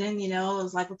abandoned, you know. It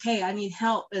was like, okay, I need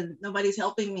help and nobody's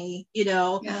helping me, you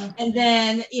know. Yeah. And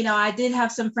then, you know, I did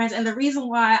have some friends. And the reason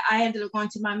why I ended up going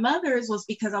to my mother's was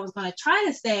because I was going to try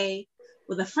to stay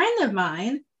with a friend of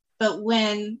mine. But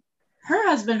when her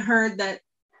husband heard that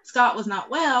Scott was not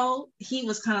well, he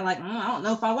was kind of like, I don't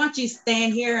know if I want you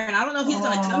staying here. And I don't know if he's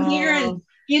going to come here. And,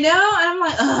 you know, and I'm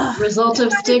like, ugh. Result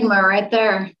of stigma right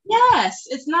there. Yes.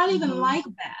 It's not even like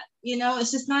that. You know,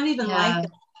 it's just not even like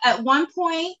that. At one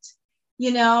point,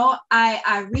 you know,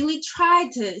 I really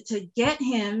tried to get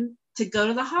him to go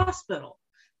to the hospital.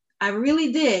 I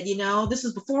really did. You know, this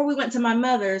was before we went to my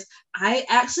mother's. I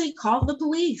actually called the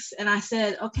police and I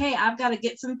said, okay, I've got to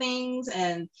get some things.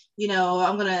 And, you know,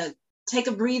 I'm going to take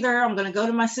a breather. I'm going to go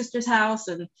to my sister's house.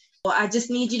 And I just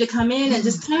need you to come in and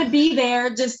just kind of be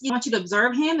there. Just, I want you to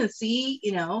observe him and see,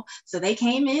 you know. So they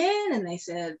came in and they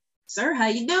said, sir, how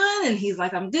you doing? And he's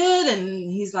like, I'm good. And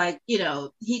he's like, you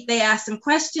know, they asked him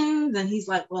questions and he's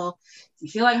like, well, do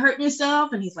you feel like hurting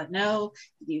yourself? And he's like, no.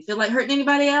 Do you feel like hurting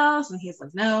anybody else? And he's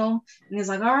like, no. And he's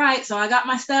like, all right. So I got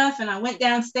my stuff and I went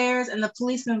downstairs and the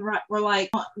policemen were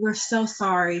like, oh, we're so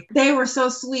sorry. They were so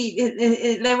sweet.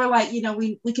 They were like, you know,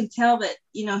 we can tell that,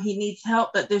 you know, he needs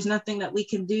help, but there's nothing that we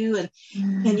can do.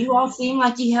 And you all seem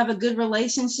like you have a good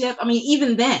relationship. I mean,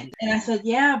 even then. And I said,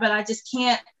 yeah, but I just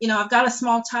can't, you know, I've got a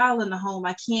small child in the home.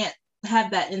 I can't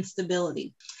have that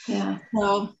instability. Yeah.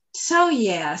 So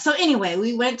yeah. So anyway,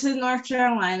 we went to North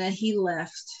Carolina. He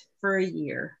left for a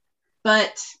year.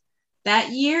 But that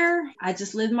year, I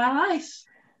just lived my life.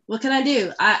 What can I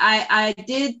do? I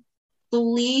did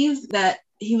believe that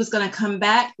he was going to come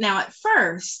back. Now, at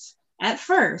first, I'm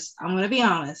going to be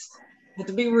honest. I have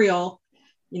to be real.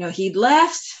 You know, he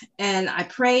left and I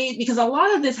prayed, because a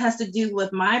lot of this has to do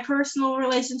with my personal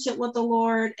relationship with the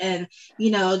Lord and,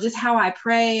 you know, just how I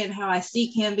pray and how I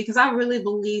seek him, because I really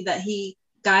believe that he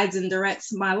guides and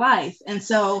directs my life. And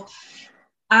so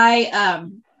I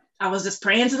was just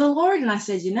praying to the Lord and I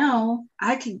said, you know,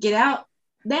 I could get out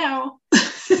now.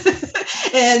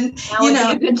 And now, you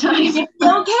know, a good time.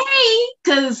 Okay,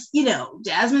 because, you know,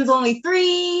 Jasmine's only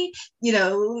 3, you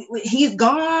know, he's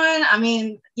gone. I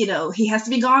mean, you know, he has to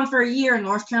be gone for a year in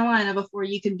North Carolina before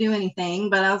you can do anything.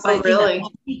 But I was like, really?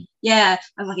 You know, yeah,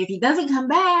 I was like, if he doesn't come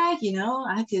back, you know,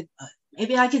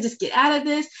 maybe I could just get out of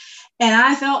this. And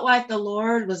I felt like the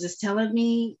Lord was just telling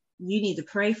me, you need to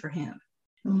pray for him.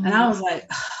 Mm-hmm. And I was like,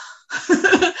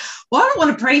 well, I don't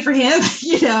want to pray for him,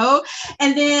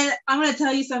 And then I'm going to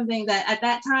tell you something that at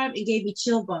that time, it gave me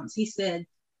chill bumps. He said,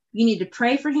 you need to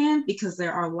pray for him because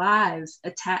there are lives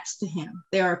attached to him.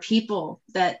 There are people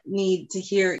that need to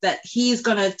hear that he's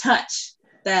going to touch,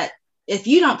 that if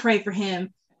you don't pray for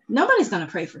him, nobody's going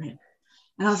to pray for him.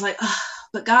 And I was like, oh,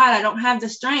 but God, I don't have the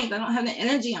strength. I don't have the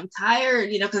energy. I'm tired,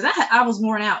 because I was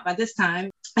worn out by this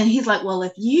time. And he's like, well,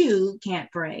 if you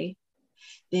can't pray,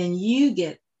 then you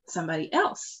get somebody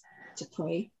else to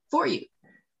pray for you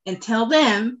and tell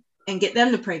them and get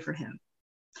them to pray for him.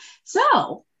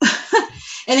 So,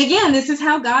 and again, this is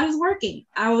how God is working.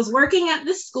 I was working at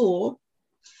this school.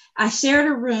 I shared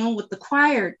a room with the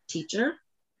choir teacher,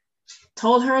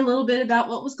 told her a little bit about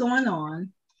what was going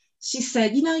on. She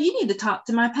said, you need to talk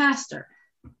to my pastor.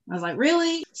 I was like,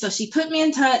 really? So she put me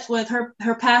in touch with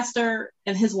her pastor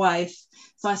and his wife.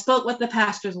 So I spoke with the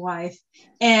pastor's wife,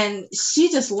 and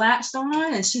she just latched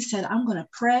on and she said, I'm going to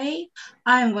pray.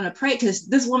 I am going to pray, because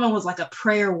this woman was like a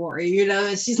prayer warrior,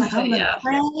 and she's like, I'm going to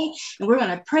pray, and we're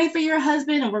going to pray for your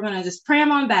husband, and we're going to just pray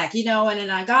him on back, and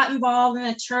then I got involved in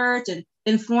a church and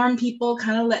informed people,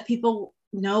 kind of let people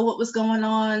know what was going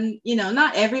on,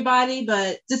 not everybody,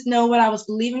 but just know what I was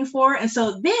believing for. And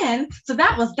so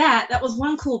that was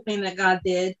one cool thing that God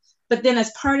did. But then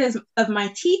as part of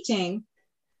my teaching,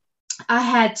 I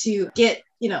had to get,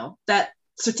 that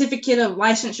certificate of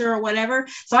licensure or whatever.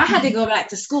 So I had to go back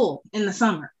to school in the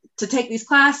summer to take these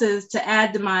classes to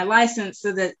add to my license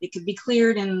so that it could be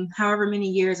cleared in however many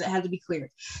years it had to be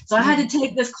cleared. So I had to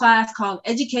take this class called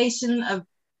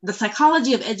The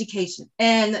Psychology of Education.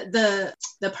 And the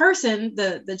person,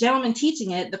 the gentleman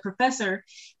teaching it, the professor,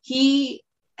 he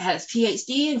has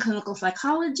PhD in clinical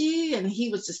psychology, and he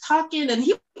was just talking, and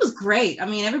he was great. I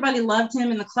mean, everybody loved him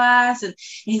in the class, and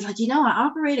he's like, I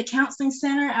operate a counseling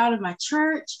center out of my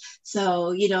church.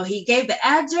 So, he gave the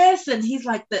address, and he's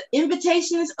like, the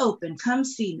invitation is open. Come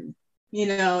see me.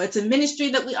 It's a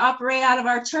ministry that we operate out of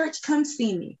our church. Come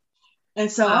see me.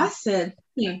 And so I said,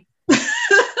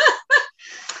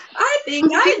 I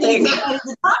think I need somebody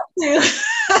to talk to.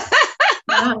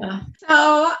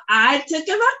 So I took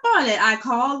him up on it. I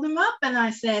called him up and I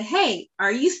said, hey,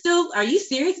 are you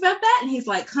serious about that? And he's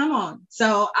like, come on.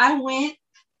 So I went,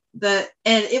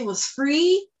 and it was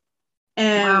free.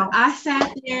 And I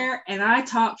sat there and I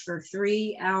talked for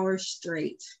 3 hours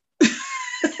straight.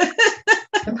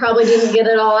 I probably didn't get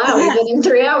it all out even in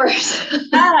 3 hours.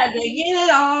 I had to get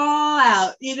it all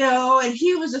out, and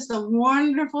he was just a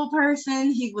wonderful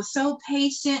person. He was so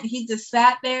patient. He just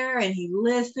sat there and he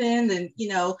listened, and,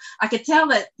 I could tell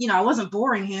that, I wasn't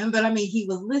boring him, but I mean, he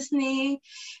was listening.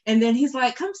 And then he's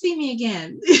like, come see me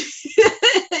again,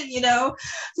 so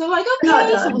I'm like,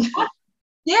 okay.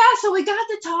 So we got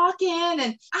to talking,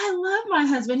 and I love my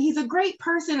husband. He's a great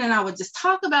person. And I would just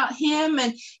talk about him.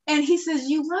 And he says,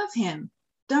 you love him,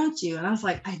 don't you? And I was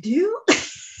like, I do.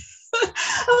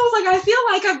 I was like, I feel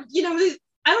like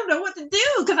I don't know what to do,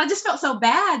 because I just felt so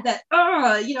bad that,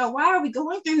 why are we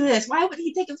going through this? Why would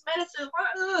he take his medicine?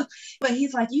 But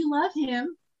he's like, you love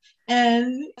him,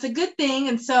 and it's a good thing.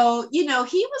 And so, he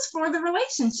was for the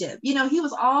relationship. He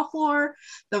was all for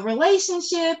the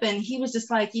relationship, and he was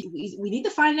just like, we need to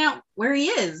find out where he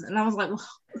is. And I was like, well,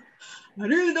 I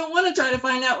really don't want to try to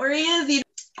find out where he is.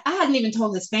 I hadn't even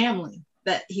told his family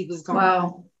that he was gone.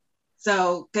 Wow.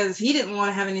 So, because he didn't want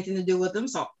to have anything to do with them.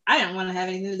 So I didn't want to have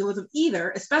anything to do with him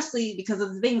either, especially because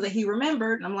of the things that he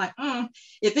remembered. And I'm like,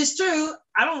 if it's true,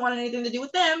 I don't want anything to do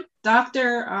with them.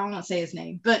 Doctor, I don't want to say his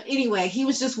name, but anyway, he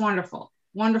was just wonderful,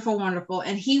 wonderful, wonderful.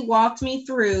 And he walked me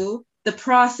through the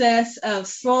process of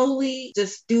slowly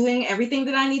just doing everything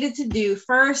that I needed to do.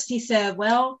 First, he said,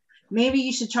 well, maybe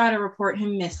you should try to report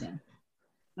him missing.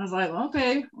 I was like, well,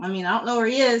 okay. I mean, I don't know where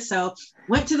he is. So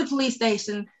went to the police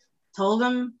station. Told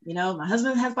him, my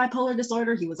husband has bipolar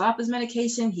disorder. He was off his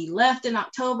medication. He left in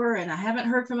October, and I haven't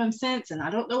heard from him since, and I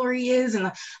don't know where he is. And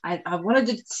I wanted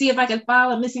to see if I could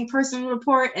file a missing person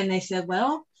report. And they said,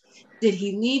 well, did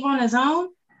he leave on his own?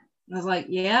 And I was like,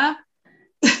 yeah.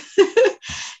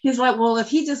 He's like, well, if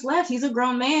he just left, he's a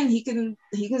grown man. He can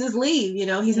just leave.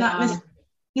 He's not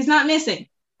missing.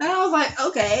 And I was like,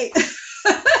 okay.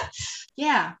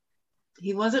 Yeah,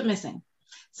 he wasn't missing.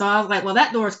 So I was like, well,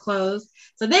 that door's closed.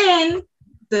 So then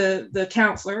the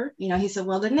counselor, he said,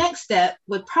 well, the next step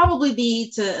would probably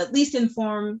be to at least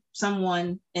inform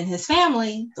someone in his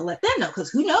family to let them know, because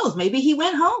who knows, maybe he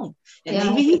went home and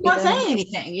maybe he's not saying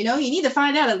anything. You need to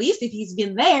find out at least if he's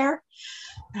been there.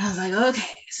 And I was like,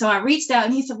 okay. So I reached out,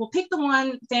 and he said, well, pick the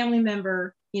one family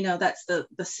member, that's the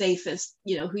safest,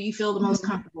 who you feel the most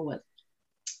comfortable with.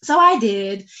 So I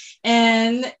did.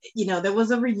 And, there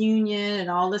was a reunion and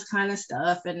all this kind of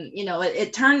stuff. And,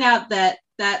 it turned out that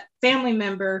that family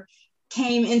member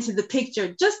came into the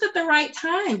picture just at the right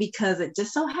time, because it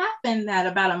just so happened that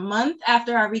about a month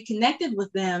after I reconnected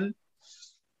with them,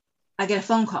 I get a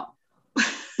phone call.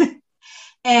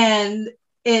 And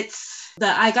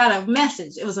I got a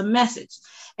message. It was a message.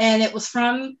 And it was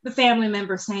from the family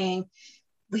member saying,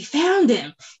 we found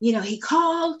him. He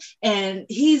called and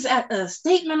he's at a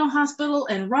state mental hospital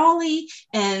in Raleigh,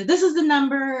 and this is the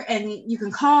number and you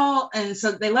can call. And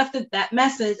so they left that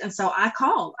message. And so I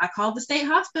called the state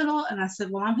hospital and I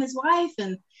said, well, I'm his wife.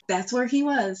 And that's where he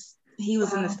was. He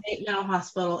was in the state mental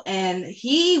hospital, and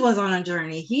he was on a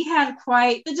journey. He had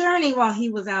quite the journey while he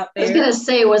was out there. I was going to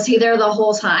say, was he there the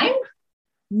whole time?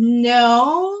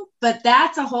 No, but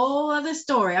that's a whole other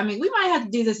story. I mean, we might have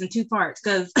to do this in 2 parts,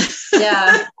 because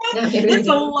it's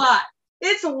a lot.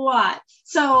 It's a lot.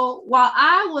 So while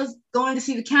I was going to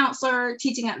see the counselor,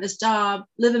 teaching at this job,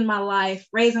 living my life,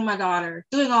 raising my daughter,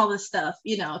 doing all this stuff,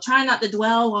 trying not to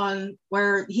dwell on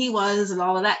where he was and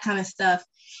all of that kind of stuff,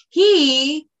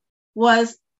 he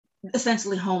was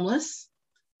essentially homeless.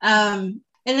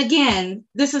 And again,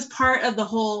 this is part of the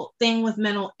whole thing with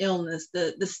mental illness,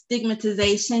 the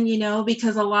stigmatization,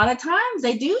 because a lot of times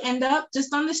they do end up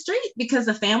just on the street because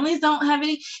the families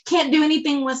can't do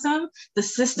anything with them. The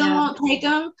system won't take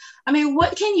them. I mean,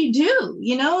 what can you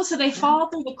do? So they fall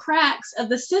through the cracks of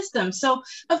the system. So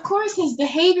of course his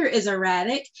behavior is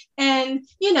erratic, and,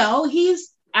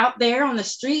 he's out there on the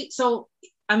street. So,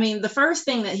 I mean, the first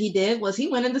thing that he did was he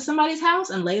went into somebody's house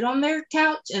and laid on their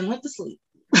couch and went to sleep.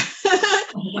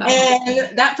 Wow.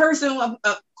 And that person,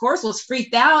 of course, was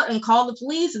freaked out and called the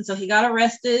police. And so he got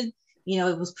arrested. He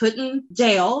was put in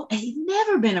jail, and he'd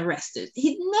never been arrested.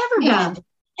 He'd never been,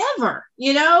 ever,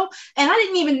 And I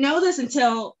didn't even know this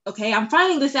until, I'm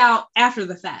finding this out after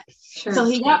the fact. Sure. So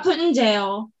he got put in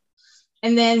jail,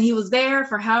 and then he was there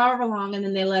for however long, and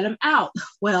then they let him out.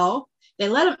 Well, they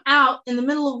let him out in the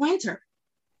middle of winter.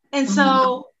 And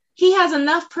so he has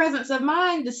enough presence of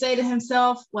mind to say to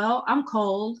himself, well, I'm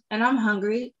cold and I'm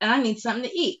hungry and I need something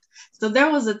to eat. So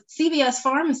there was a CVS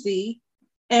pharmacy,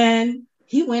 and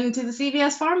he went into the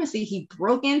CVS pharmacy. He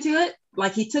broke into it.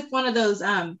 Like, he took one of those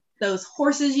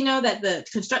horses, that the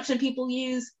construction people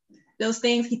use, those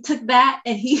things. He took that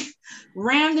and he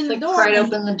rammed in the door. Right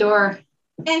open the door.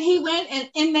 And he went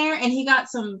in there and he got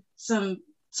some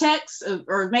checks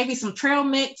or maybe some trail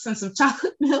mix and some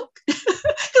chocolate milk because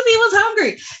he was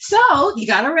hungry. So he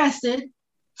got arrested.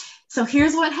 So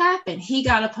here's what happened. He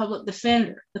got a public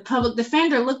defender. The public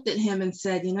defender looked at him and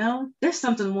said, there's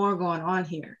something more going on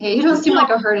here. Yeah, you don't seem like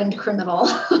a hardened criminal.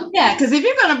 Yeah, because if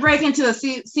you're going to break into a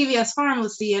CVS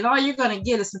pharmacy and all you're going to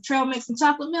get is some trail mix and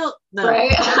chocolate milk, no.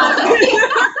 Right.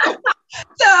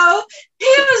 So he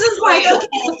was just like,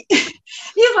 okay.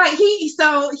 He's like,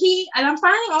 and I'm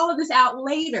finding all of this out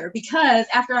later, because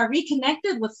after I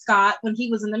reconnected with Scott when he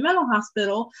was in the mental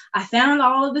hospital, I found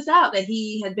all of this out, that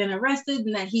he had been arrested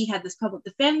and that he had this public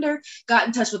defender, got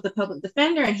in touch with the public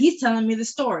defender, and he's telling me the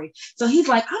story. So he's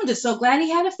like, I'm just so glad he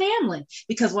had a family,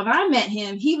 because when I met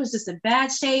him, he was just in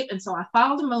bad shape. And so I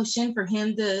filed a motion for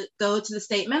him to go to the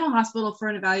state mental hospital for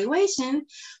an evaluation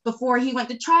before he went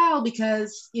to trial,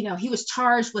 because, he was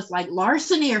charged with like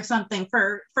larceny or something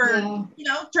for trail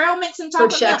mix and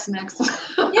chocolate. For Chex Mix.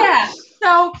 Yeah.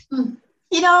 So,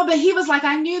 but he was like,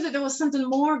 I knew that there was something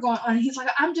more going on. He's like,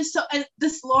 I'm just so, and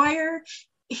this lawyer,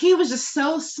 he was just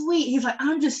so sweet. He's like,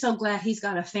 I'm just so glad he's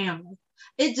got a family.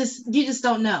 You just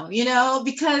don't know,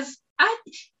 because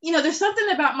there's something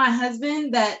about my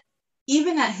husband that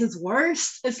even at his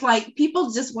worst, it's like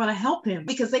people just want to help him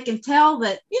because they can tell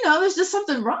that, there's just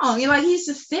something wrong. He's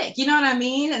just sick. You know what I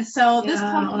mean? And so that's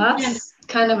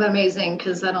kind of amazing,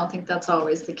 because I don't think that's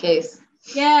always the case.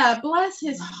 Yeah, bless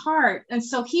his heart. And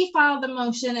so he filed the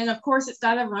motion, and of course it's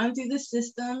got to run through the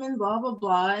system and blah, blah,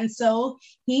 blah. And so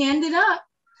he ended up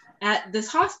at this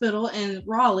hospital in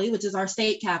Raleigh, which is our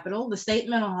state capital, the state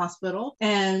mental hospital.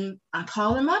 And I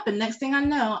called him up, and next thing I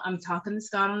know, I'm talking to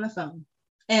Scott on the phone.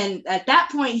 And at that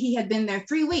point, he had been there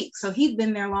 3 weeks. So he'd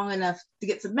been there long enough to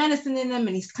get some medicine in him,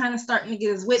 and he's kind of starting to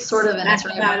get his wits sort of back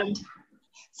about him.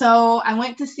 So I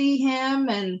went to see him,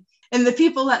 and the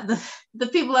people at the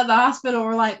people at the hospital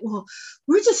were like, well,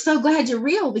 we're just so glad you're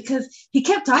real, because he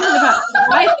kept talking about his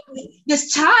wife, this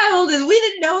child, and we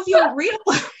didn't know if you were real.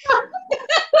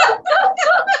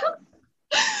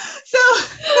 So,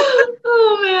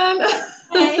 oh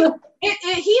man.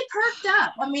 He perked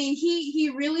up. I mean, mean,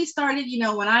 he really started,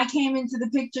 when I came into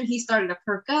the picture, he started to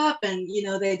perk up, and,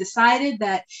 they decided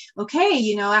that,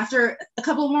 okay, after a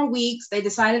couple more weeks, they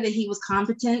decided that he was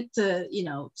competent to,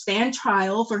 stand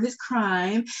trial for his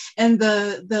crime. And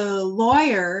the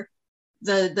lawyer,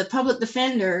 the public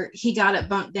defender, he got it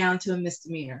bumped down to a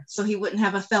misdemeanor, so he wouldn't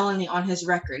have a felony on his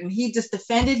record. And he just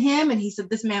defended him, and he said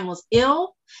this man was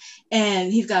ill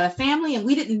and he's got a family, and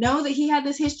we didn't know that he had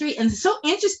this history. And so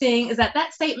interesting is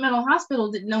that state mental hospital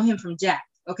didn't know him from Jack.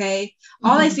 Okay.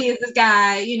 All they see is this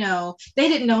guy, they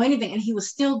didn't know anything, and he was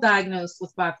still diagnosed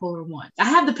with bipolar 1. I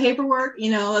have the paperwork,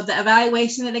 of the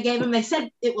evaluation that they gave him. They said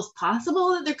it was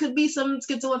possible that there could be some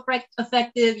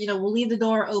schizoaffective, we'll leave the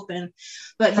door open,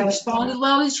 but he responded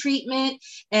well to treatment.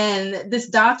 And this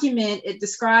document, it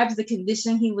describes the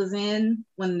condition he was in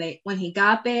when he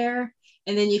got there.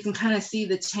 And then you can kind of see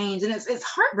the change, and it's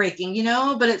heartbreaking,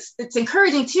 but it's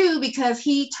encouraging too, because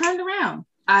he turned around.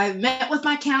 I met with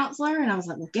my counselor, and I was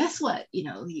like, well, guess what?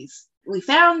 We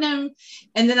found him.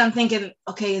 And then I'm thinking,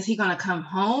 okay, is he going to come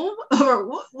home, or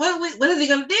what is he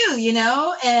going to do?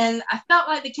 And I felt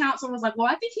like the counselor was like, well,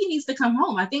 I think he needs to come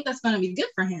home. I think that's going to be good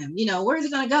for him. Where is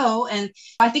he going to go? And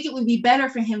I think it would be better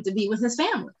for him to be with his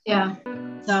family. Yeah.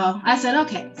 So I said,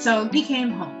 okay. So he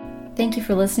came home. Thank you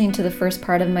for listening to the first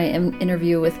part of my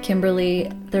interview with Kimberly.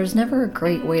 There's never a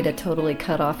great way to totally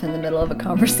cut off in the middle of a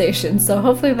conversation, so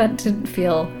hopefully that didn't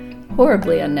feel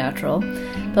horribly unnatural.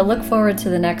 But look forward to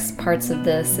the next parts of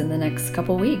this in the next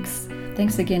couple weeks.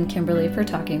 Thanks again, Kimberly, for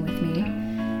talking with me.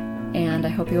 And I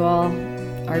hope you all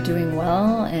are doing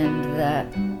well and that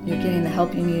you're getting the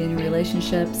help you need in your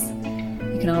relationships.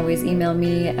 You can always email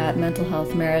me at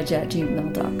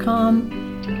mentalhealthmarriage@gmail.com.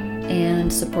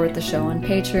 and support the show on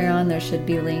Patreon. There should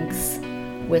be links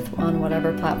on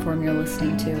whatever platform you're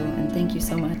listening to. And thank you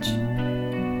so much.